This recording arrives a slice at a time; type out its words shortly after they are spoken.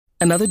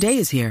Another day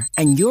is here,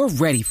 and you're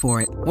ready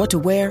for it. What to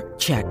wear?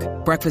 Check.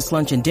 Breakfast,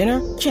 lunch, and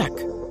dinner? Check.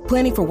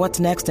 Planning for what's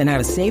next and how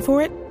to save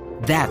for it?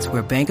 That's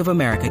where Bank of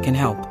America can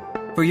help.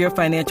 For your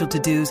financial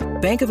to-dos,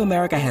 Bank of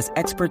America has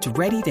experts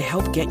ready to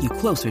help get you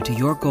closer to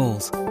your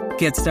goals.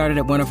 Get started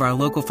at one of our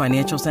local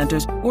financial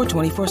centers or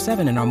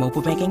 24/7 in our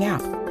mobile banking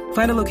app.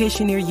 Find a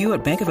location near you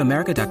at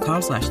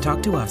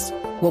bankofamerica.com/talktous.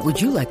 What would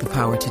you like the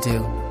power to do?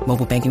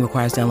 Mobile banking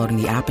requires downloading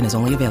the app and is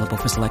only available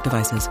for select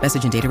devices.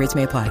 Message and data rates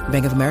may apply.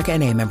 Bank of America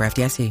N.A., member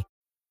FDIC.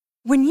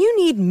 When you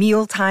need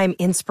mealtime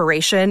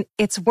inspiration,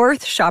 it's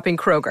worth shopping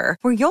Kroger,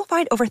 where you'll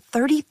find over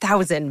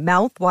 30,000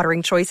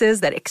 mouth-watering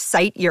choices that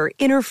excite your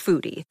inner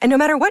foodie. And no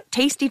matter what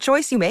tasty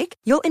choice you make,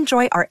 you'll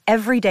enjoy our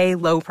everyday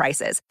low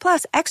prices,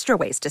 plus extra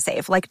ways to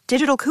save, like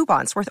digital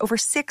coupons worth over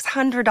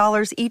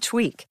 $600 each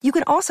week. You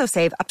can also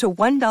save up to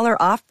 $1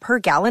 off per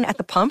gallon at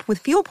the pump with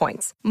fuel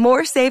points.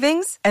 More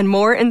savings and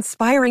more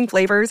inspiring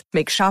flavors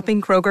make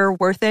shopping Kroger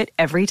worth it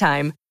every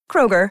time.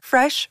 Kroger,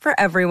 fresh for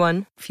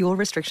everyone. Fuel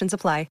restrictions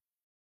apply.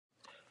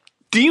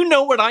 Do you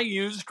know what I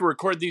use to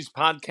record these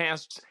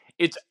podcasts?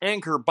 It's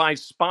Anchor by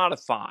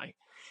Spotify.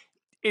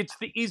 It's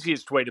the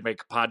easiest way to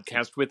make a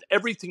podcast with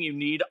everything you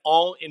need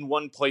all in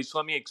one place.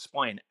 Let me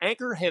explain.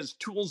 Anchor has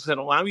tools that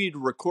allow you to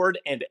record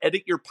and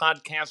edit your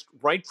podcast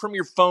right from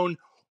your phone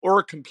or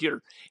a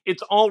computer.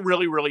 It's all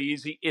really, really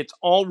easy. It's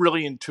all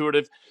really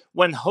intuitive.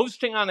 When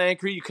hosting on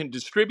Anchor, you can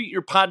distribute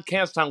your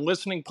podcast on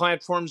listening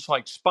platforms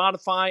like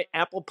Spotify,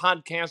 Apple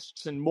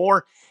Podcasts, and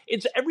more.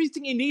 It's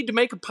everything you need to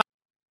make a podcast.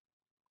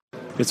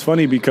 It's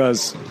funny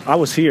because I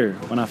was here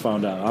when I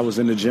found out. I was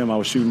in the gym. I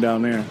was shooting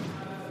down there.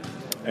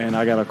 And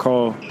I got a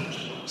call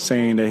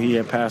saying that he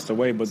had passed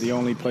away, but the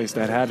only place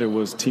that had it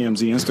was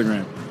TMZ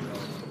Instagram.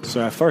 So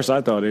at first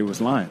I thought it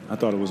was lying. I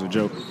thought it was a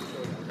joke.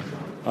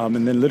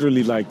 And then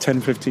literally like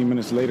 10, 15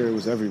 minutes later, it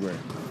was everywhere.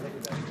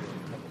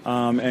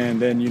 And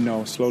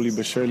then, slowly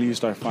but surely you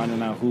start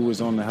finding out who was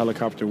on the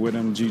helicopter with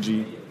him,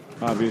 Gigi,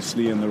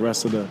 obviously, and the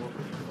rest of the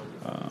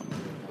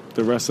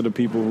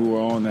people who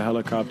were on the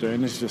helicopter.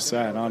 And it's just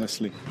sad,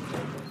 honestly.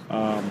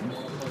 I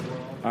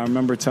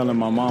remember telling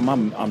my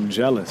mom, I'm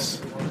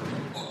jealous.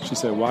 She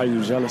said, why are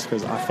you jealous?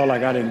 Because I felt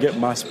like I didn't get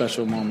my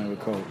special moment with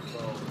Kobe. You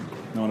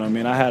know what I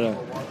mean? I had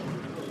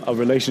a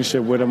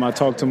relationship with him. I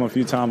talked to him a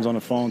few times on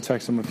the phone,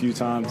 texted him a few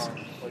times,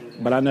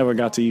 but I never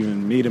got to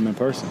even meet him in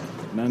person.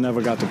 And I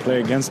never got to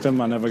play against him.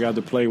 I never got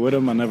to play with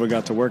him. I never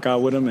got to work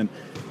out with him. And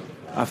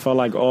I felt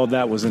like all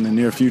that was in the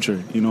near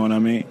future. You know what I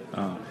mean?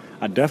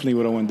 I definitely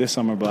would have went this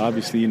summer, but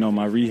obviously,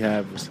 my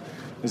rehab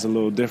is a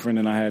little different,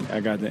 and I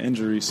got the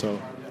injury. So,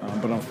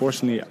 but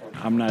unfortunately,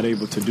 I'm not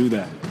able to do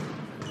that.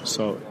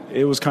 So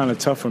it was kind of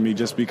tough for me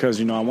just because,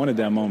 I wanted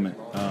that moment.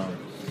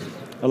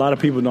 A lot of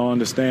people don't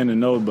understand and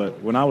know,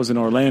 but when I was in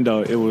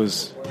Orlando, it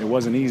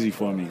wasn't easy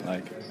for me.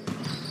 Like,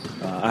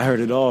 I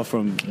heard it all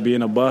from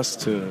being a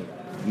bust to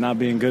not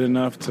being good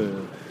enough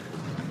to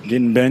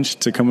getting benched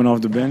to coming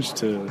off the bench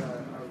to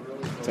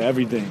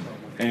everything.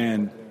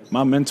 And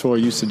my mentor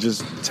used to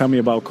just tell me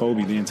about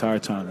Kobe the entire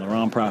time.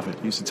 LaRon Prophet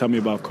used to tell me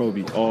about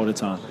Kobe all the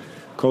time.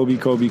 Kobe,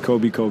 Kobe,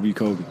 Kobe, Kobe,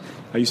 Kobe.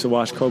 I used to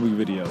watch Kobe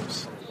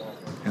videos.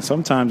 And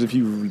sometimes if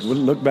you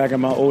look back at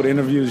my old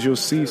interviews, you'll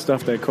see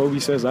stuff that Kobe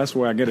says. That's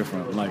where I get it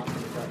from. Like,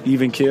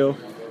 even kill,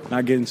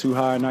 not getting too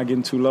high, not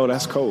getting too low,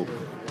 that's Kobe.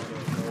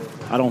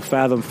 I don't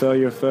fathom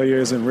failure. Failure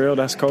isn't real,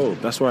 that's Kobe.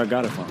 That's where I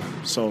got it from.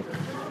 So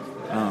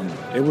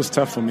it was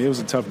tough for me. It was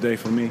a tough day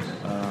for me.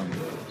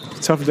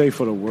 A tough day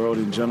for the world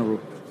in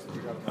general.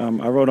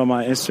 I wrote on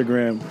my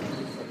Instagram,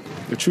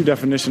 the true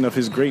definition of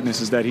his greatness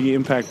is that he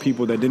impacted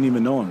people that didn't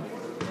even know him.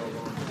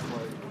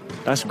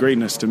 That's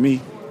greatness to me.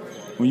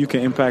 When you can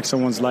impact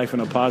someone's life in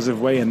a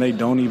positive way and they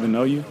don't even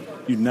know you,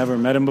 you've never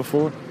met him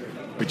before,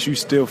 but you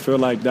still feel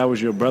like that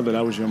was your brother,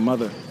 that was your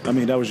mother.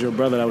 That was your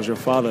brother, that was your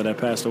father that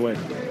passed away.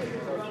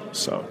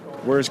 So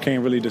words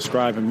can't really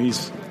describe him.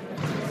 He's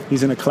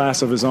in a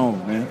class of his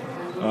own, man.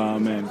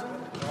 And,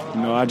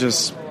 I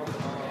just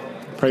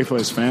pray for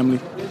his family.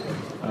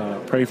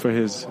 Pray for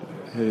his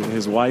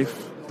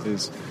wife,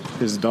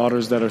 his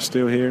daughters that are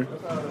still here.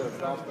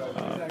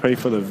 Pray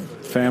for the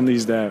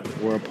families that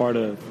were a part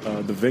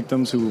of the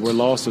victims who were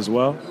lost as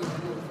well.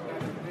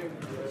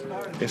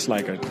 It's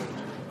like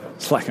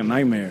a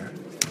nightmare.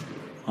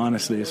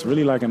 Honestly, it's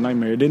really like a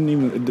nightmare.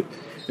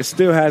 It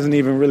still hasn't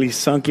even really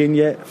sunk in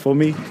yet for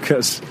me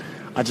because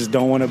I just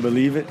don't want to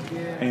believe it.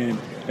 And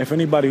if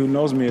anybody who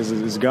knows me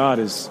is God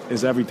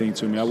is everything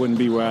to me. I wouldn't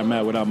be where I'm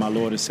at without my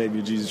Lord and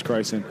Savior Jesus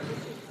Christ. And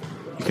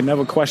you can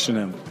never question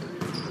him.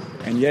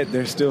 And yet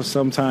there's still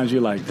sometimes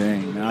you're like,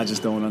 dang, man, I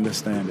just don't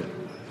understand it.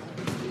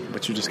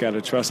 But you just got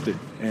to trust it.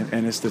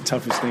 And it's the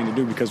toughest thing to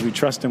do because we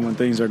trust him when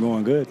things are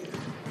going good.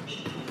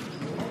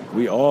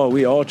 We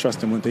all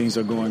trust him when things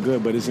are going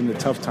good, but it's in the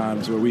tough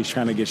times where we're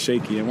trying to get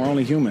shaky. And we're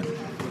only human.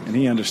 And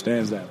he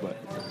understands that. But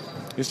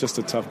it's just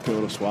a tough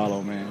pill to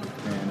swallow, man.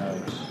 And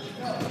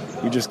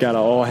we just got to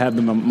all have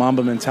the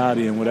Mamba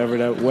mentality and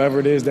whatever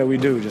it is that we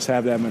do, just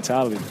have that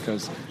mentality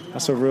because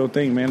that's a real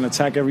thing, man.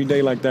 Attack every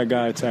day like that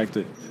guy attacked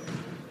it.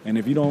 And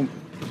if you don't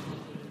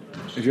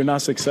if you're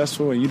not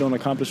successful and you don't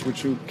accomplish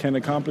what you can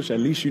accomplish, at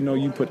least you know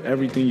you put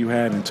everything you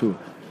had into it.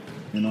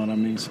 You know what I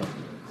mean? So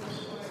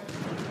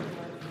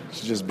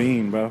it's just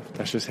Bean, bro.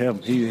 That's just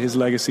him. His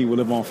legacy will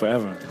live on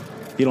forever.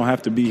 He don't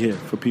have to be here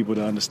for people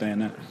to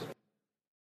understand that.